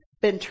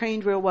been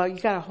trained real well, you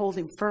got to hold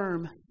him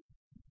firm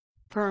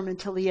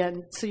until the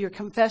end. So your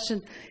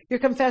confession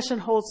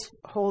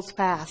holds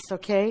fast.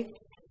 Okay.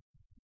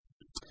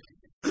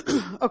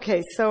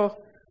 Okay. So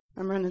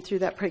I'm running through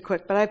that pretty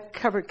quick, but I've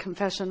covered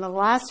confession. The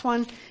last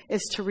one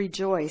is to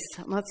rejoice.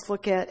 Let's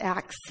look at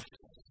Acts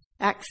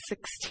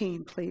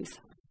 16, please.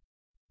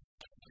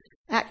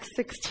 Acts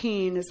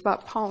 16 is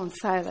about Paul and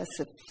Silas,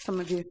 if some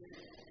of you,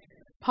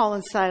 Paul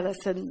and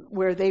Silas, and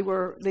where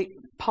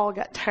Paul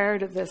got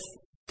tired of this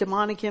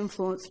demonic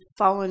influence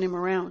following him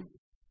around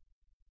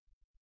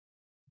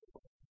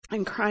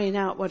and crying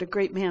out what a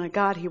great man of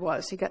God he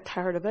was. He got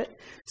tired of it,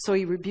 so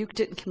he rebuked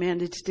it and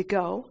commanded it to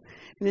go.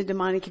 And the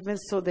demonic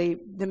influence, so the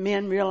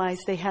men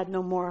realized they had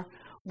no more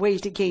way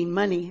to gain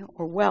money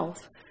or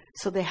wealth,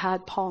 so they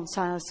had Paul and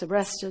Silas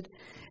arrested.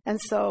 And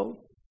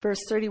so,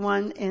 verse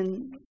 31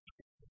 in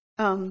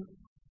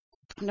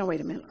no,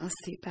 wait a minute. Let's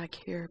see back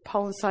here.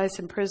 Paul and Silas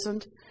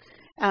imprisoned.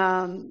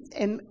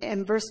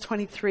 In verse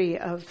 23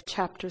 of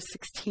chapter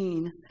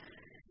 16.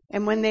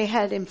 And when they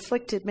had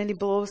inflicted many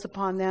blows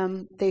upon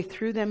them, they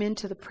threw them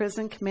into the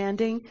prison,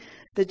 commanding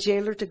the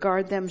jailer to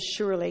guard them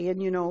surely.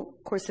 And,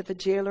 of course, if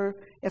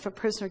a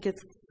prisoner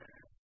gets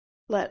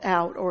let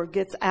out or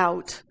gets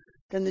out,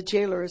 then the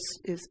jailer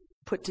is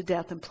put to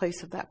death in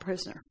place of that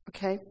prisoner.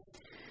 Okay?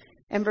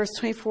 And verse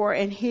 24,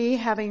 and he,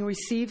 having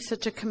received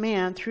such a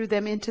command, threw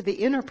them into the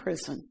inner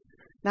prison,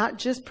 not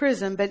just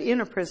prison, but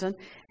inner prison,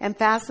 and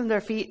fastened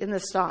their feet in the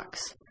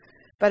stocks.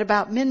 But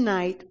about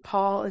midnight,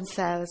 Paul and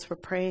Silas were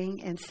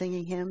praying and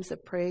singing hymns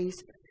of praise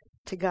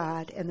to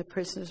God, and the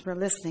prisoners were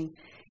listening.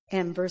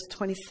 And verse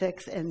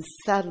 26, and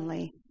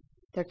suddenly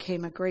there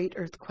came a great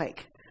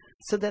earthquake,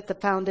 so that the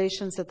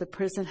foundations of the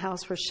prison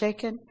house were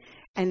shaken,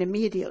 and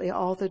immediately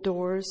all the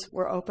doors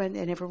were opened,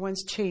 and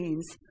everyone's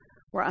chains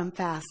were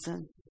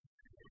unfastened.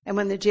 And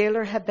when the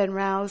jailer had been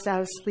roused out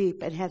of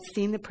sleep and had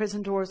seen the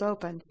prison doors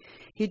opened,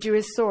 he drew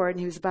his sword and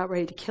he was about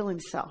ready to kill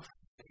himself.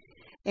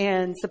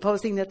 And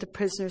supposing that the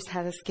prisoners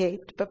had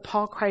escaped, but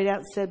Paul cried out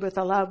and said with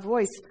a loud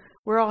voice,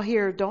 we're all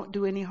here, don't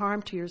do any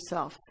harm to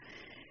yourself.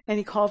 And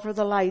he called for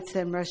the lights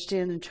and rushed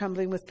in, and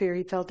trembling with fear,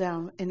 he fell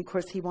down. And of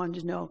course, he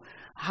wanted to know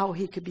how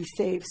he could be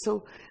saved.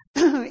 So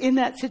in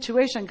that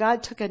situation,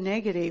 God took a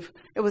negative.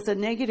 It was a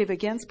negative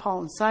against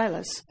Paul and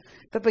Silas.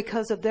 But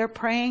because of their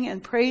praying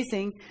and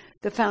praising,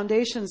 the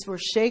foundations were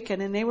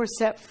shaken and they were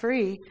set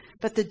free.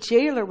 But the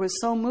jailer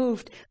was so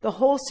moved. The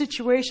whole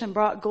situation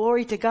brought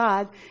glory to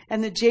God.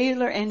 And the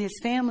jailer and his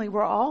family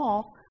were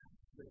all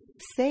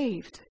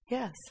saved.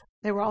 Yes,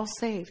 they were all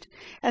saved.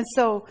 And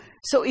so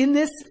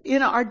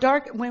in our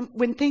dark,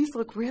 when things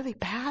look really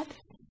bad,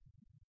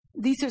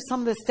 these are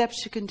some of the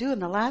steps you can do.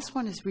 And the last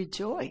one is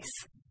rejoice.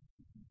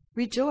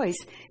 Rejoice.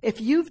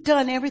 If you've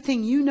done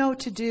everything you know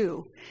to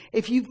do,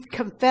 if you've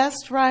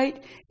confessed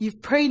right,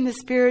 you've prayed in the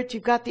Spirit,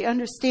 you've got the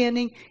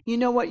understanding, you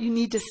know what you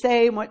need to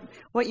say and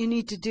what you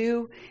need to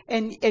do,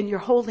 and you're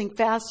holding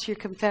fast to your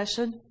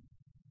confession,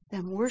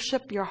 then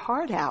worship your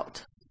heart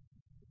out.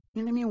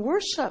 You know what I mean?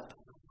 Worship.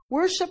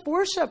 Worship,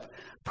 worship.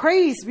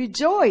 Praise,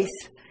 rejoice.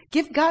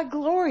 Give God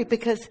glory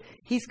because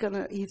He's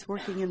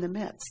working in the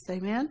midst.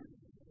 Amen?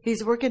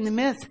 He's working in the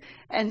midst.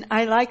 And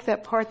I like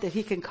that part that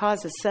He can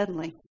cause us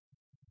suddenly.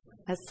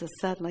 That's a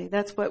suddenly.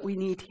 That's what we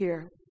need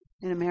here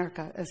in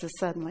America, as a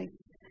suddenly.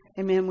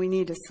 Amen. We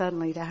need a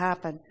suddenly to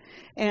happen.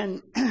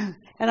 And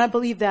I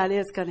believe that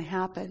is going to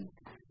happen.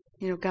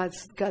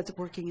 God's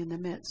working in the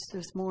midst.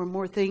 There's more and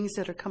more things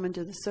that are coming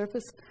to the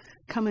surface,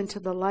 coming to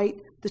the light.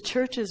 The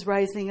church is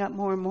rising up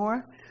more and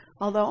more.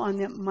 Although on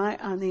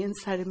the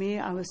inside of me,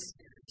 I was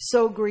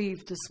so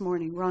grieved this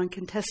morning. Ron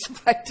can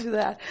testify to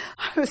that.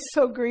 I was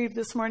so grieved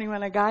this morning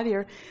when I got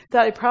here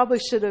that I probably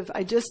should have.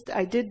 I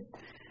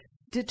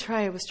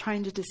was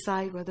trying to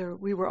decide whether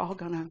we were all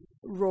going to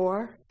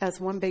roar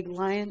as one big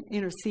lion,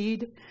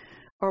 intercede,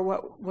 or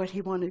what he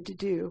wanted to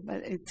do.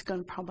 But it's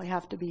going to probably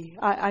have to be.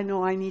 I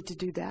know I need to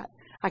do that.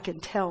 I can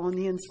tell on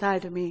the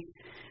inside of me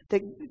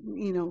that,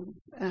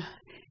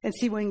 and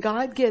see, when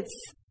God gets,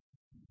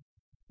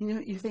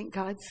 you think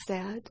God's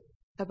sad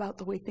about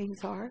the way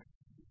things are,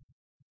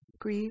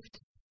 grieved.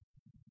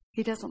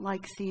 He doesn't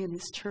like seeing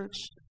His church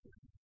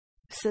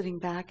sitting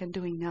back and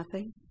doing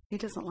nothing. He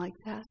doesn't like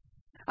that.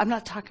 I'm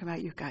not talking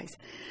about you guys.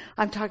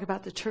 I'm talking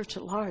about the church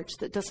at large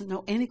that doesn't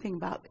know anything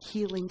about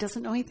healing,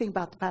 doesn't know anything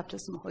about the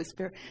baptism of the Holy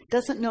Spirit,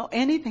 doesn't know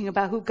anything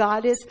about who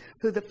God is,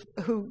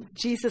 who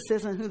Jesus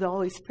is, and who the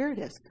Holy Spirit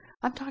is.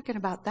 I'm talking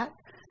about that.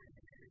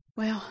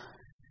 Well,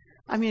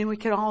 we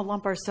can all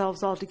lump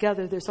ourselves all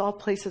together. There's all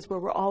places where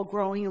we're all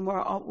growing and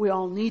we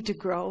all need to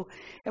grow,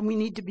 and we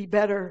need to be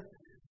better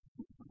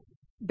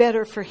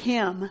for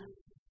Him.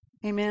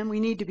 Amen. We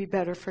need to be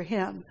better for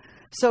Him.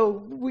 So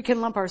we can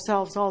lump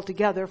ourselves all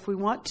together if we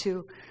want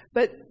to,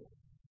 but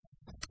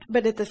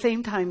at the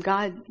same time,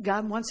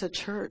 God wants a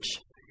church.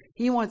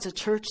 He wants a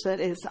church that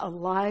is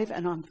alive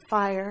and on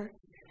fire,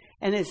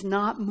 and is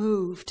not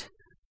moved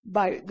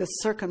by the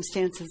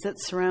circumstances that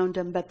surround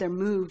them, but they're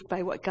moved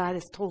by what God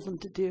has told them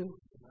to do.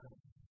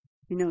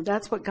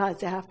 That's what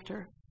God's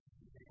after.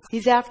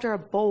 He's after a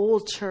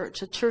bold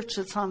church, a church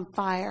that's on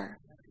fire.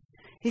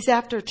 He's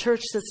after a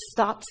church that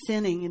stops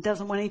sinning and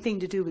doesn't want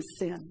anything to do with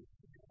sin.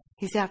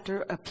 He's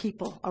after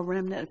a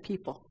remnant of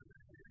people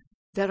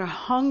that are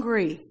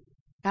hungry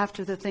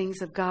after the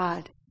things of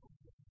God.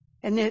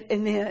 And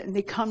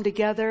they come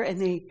together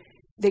and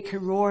They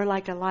can roar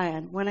like a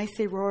lion. When I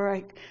say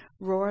roar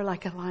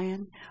like a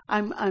lion,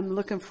 I'm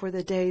looking for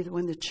the day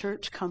when the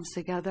church comes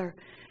together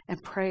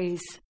and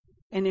prays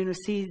and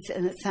intercedes,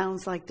 and it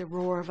sounds like the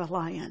roar of a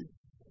lion.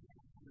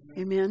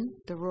 Amen?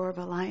 The roar of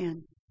a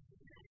lion.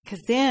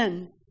 Because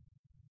then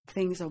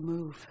things will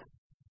move.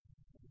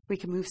 We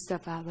can move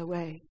stuff out of the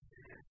way.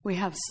 We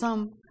have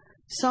some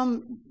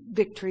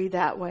victory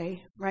that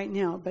way right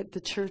now, but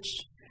the church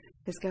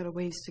has got a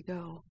ways to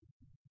go.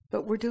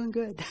 But we're doing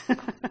good.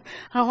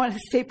 I want to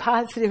stay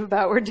positive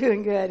about we're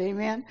doing good.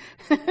 Amen.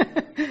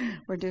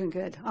 We're doing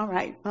good. All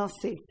right. We'll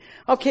see.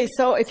 Okay.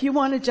 So if you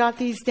want to jot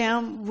these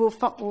down,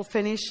 we'll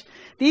finish.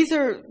 These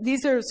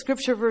are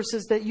scripture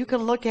verses that you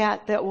can look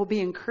at that will be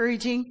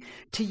encouraging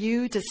to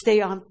you to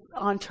stay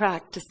on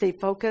track, to stay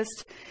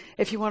focused.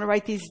 If you want to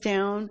write these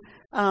down,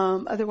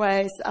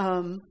 otherwise,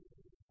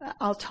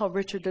 I'll tell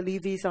Richard to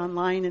leave these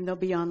online, and they'll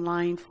be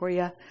online for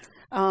you.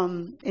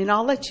 And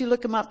I'll let you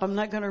look them up. I'm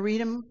not going to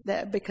read them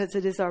because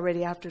it is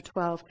already after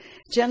 12.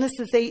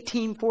 Genesis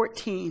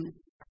 18:14.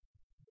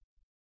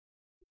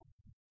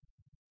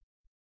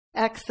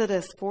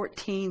 Exodus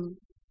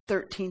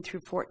 14:13 through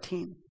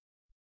 14.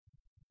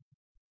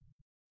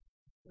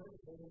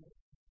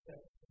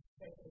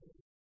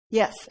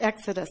 Yes,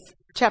 Exodus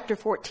chapter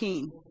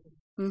 14.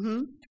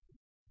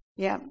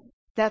 Yeah,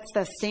 that's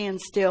the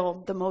stand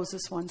still, the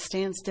Moses one.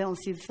 Stand still and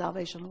see the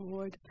salvation of the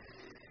Lord.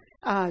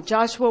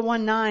 Joshua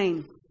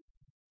 1:9,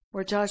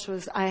 where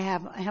Joshua's,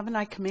 haven't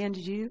I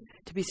commanded you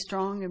to be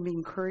strong and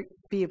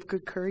be of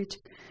good courage?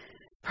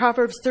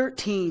 Proverbs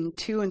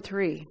 13:2 and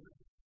 3,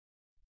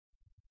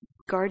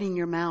 guarding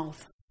your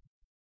mouth,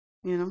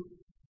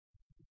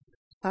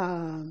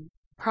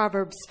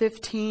 Proverbs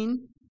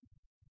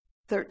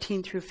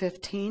 15:13 through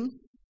 15.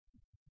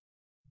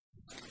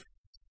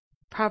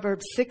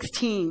 Proverbs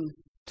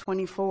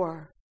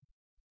 16:24.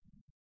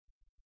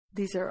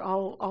 These are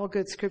all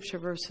good scripture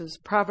verses.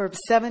 Proverbs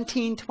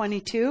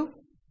 17:22.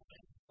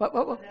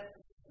 What?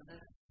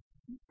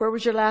 Where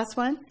was your last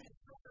one?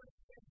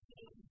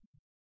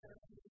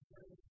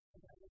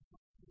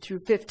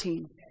 Through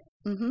 15.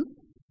 And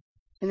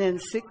then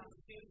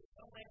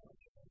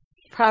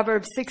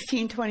Proverbs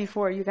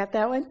 16:24. You got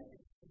that one?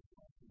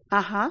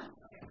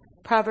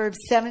 Proverbs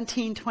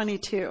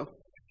 17:22.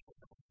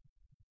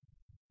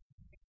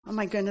 Oh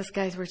my goodness,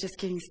 guys, we're just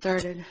getting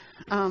started.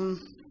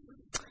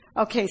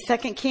 Okay,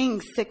 2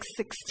 Kings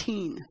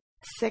 6:16.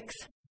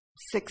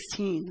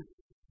 6:16.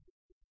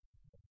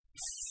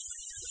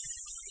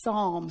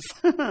 Psalms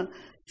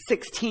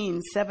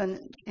 16:7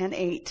 and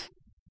 8.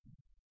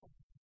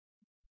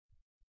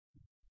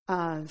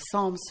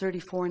 Psalms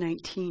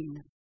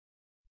 34:19.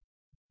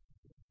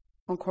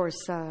 Of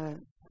course,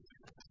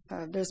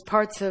 there's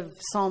parts of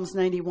Psalms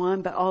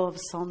 91, but all of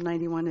Psalm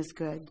 91 is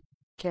good.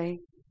 Okay?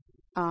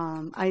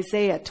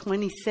 Isaiah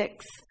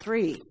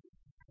 26:3.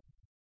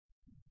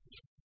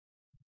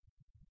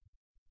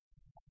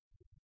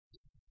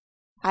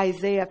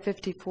 Isaiah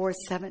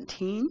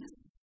 54:17.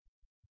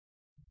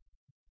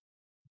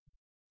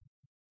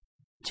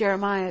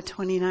 Jeremiah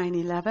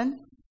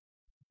 29:11.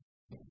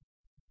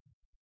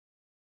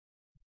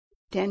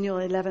 Daniel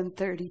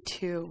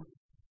 11:32.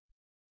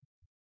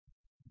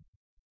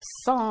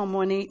 Psalm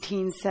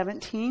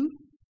 118:17.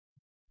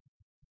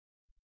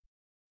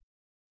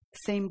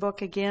 Same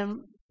book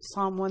again,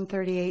 Psalm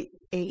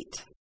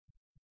 138:8.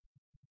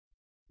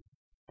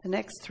 The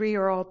next three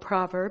are all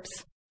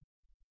Proverbs.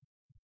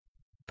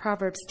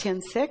 Proverbs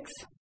 10:6,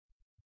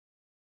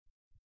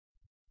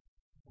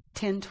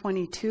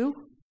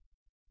 10:22,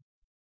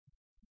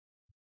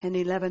 and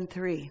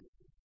 11:3.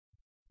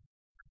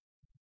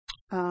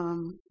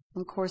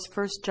 Of course,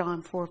 1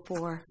 John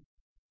 4:4.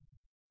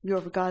 You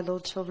over God, little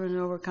children, and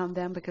overcome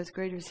them, because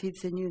greater is He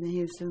that's in you than He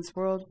is in this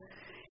world.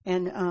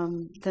 And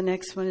the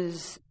next one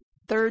is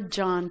 3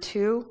 John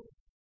 2.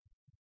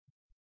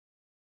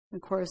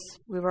 Of course,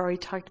 we've already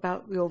talked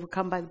about we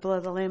overcome by the blood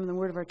of the Lamb and the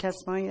word of our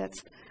testimony.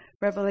 That's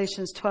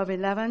Revelations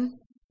 12:11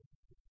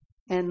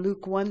 and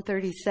Luke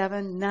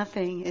 1:37.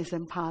 Nothing is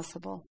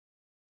impossible.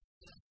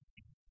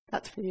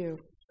 That's for you.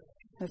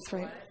 That's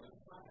right.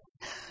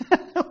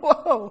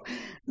 Whoa.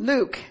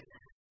 Luke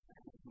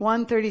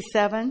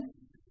 1:37.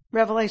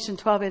 Revelation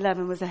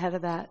 12:11 was ahead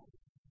of that.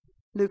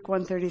 Luke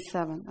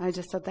 1:37. I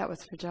just thought that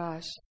was for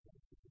Josh.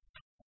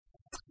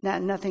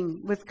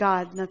 Nothing with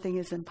God, nothing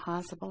is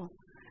impossible.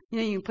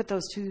 You can put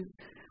those two.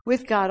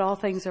 With God, all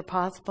things are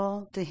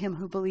possible to him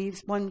who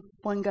believes. One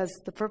does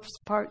the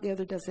first part, the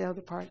other does the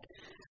other part.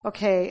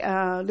 Okay,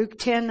 Luke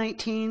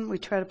 10:19. We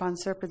tread upon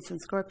serpents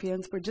and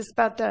scorpions. We're just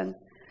about done.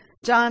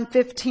 John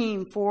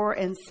 15:4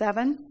 and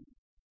 7.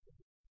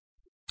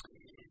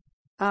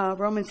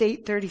 Romans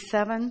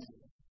 8:37.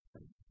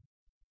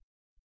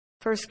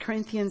 1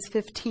 Corinthians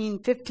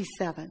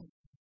 15:57.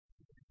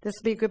 This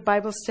will be a good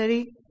Bible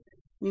study.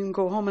 You can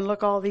go home and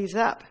look all these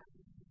up.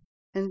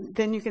 And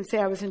then you can say,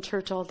 I was in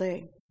church all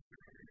day.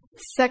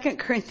 2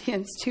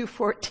 Corinthians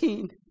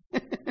 2:14.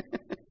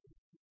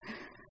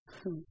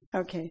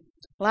 Okay.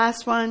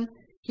 Last one,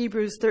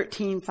 Hebrews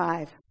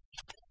 13:5.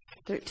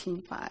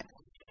 13:5.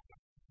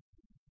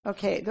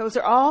 Okay, those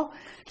are all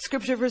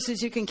scripture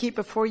verses you can keep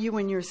before you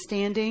when you're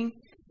standing,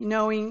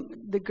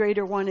 knowing the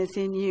greater one is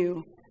in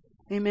you.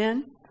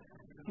 Amen?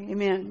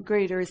 Amen.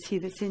 Greater is he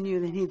that's in you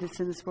than he that's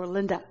in this world.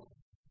 Linda.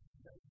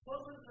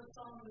 What was the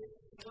song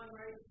that one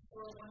right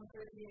before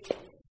 138?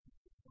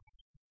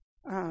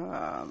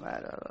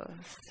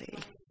 Let's see.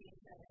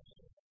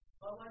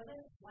 What was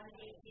it?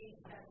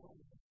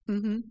 118:17.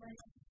 Mm-hmm.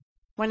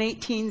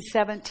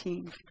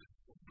 118:17.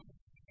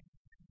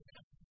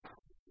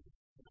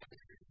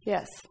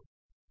 Yes.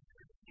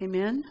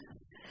 Amen.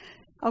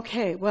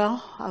 Okay.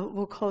 Well,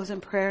 we'll close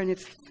in prayer, and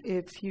if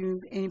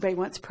anybody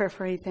wants prayer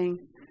for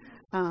anything,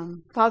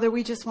 Father,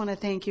 we just want to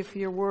thank you for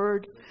your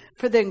word,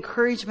 for the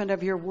encouragement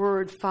of your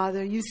word,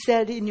 Father. You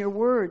said in your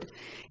word,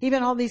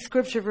 even all these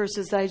scripture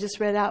verses I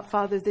just read out,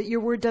 Father, that your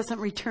word doesn't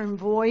return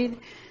void.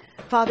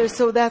 Father,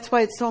 so that's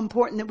why it's so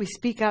important that we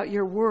speak out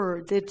your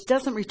word. It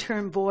doesn't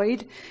return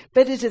void,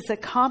 but it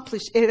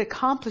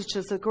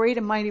accomplishes a great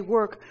and mighty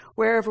work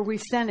wherever we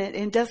send it,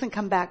 and it doesn't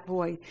come back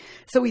void.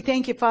 So we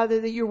thank you,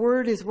 Father, that your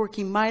word is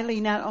working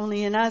mightily, not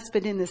only in us,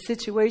 but in the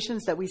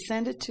situations that we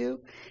send it to.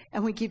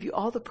 And we give you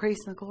all the praise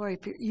and the glory.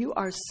 You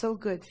are so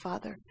good,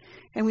 Father.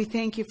 And we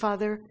thank you,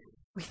 Father.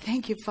 We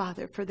thank you,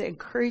 Father, for the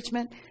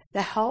encouragement,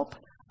 the help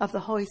of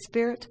the Holy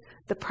Spirit,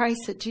 the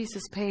price that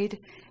Jesus paid.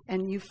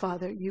 And you,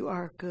 Father, you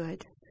are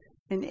good.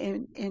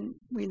 And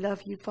we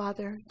love you,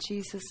 Father,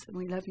 Jesus. And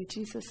we love you,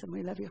 Jesus. And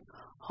we love you,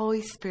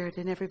 Holy Spirit.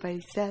 And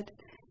everybody said,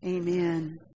 amen.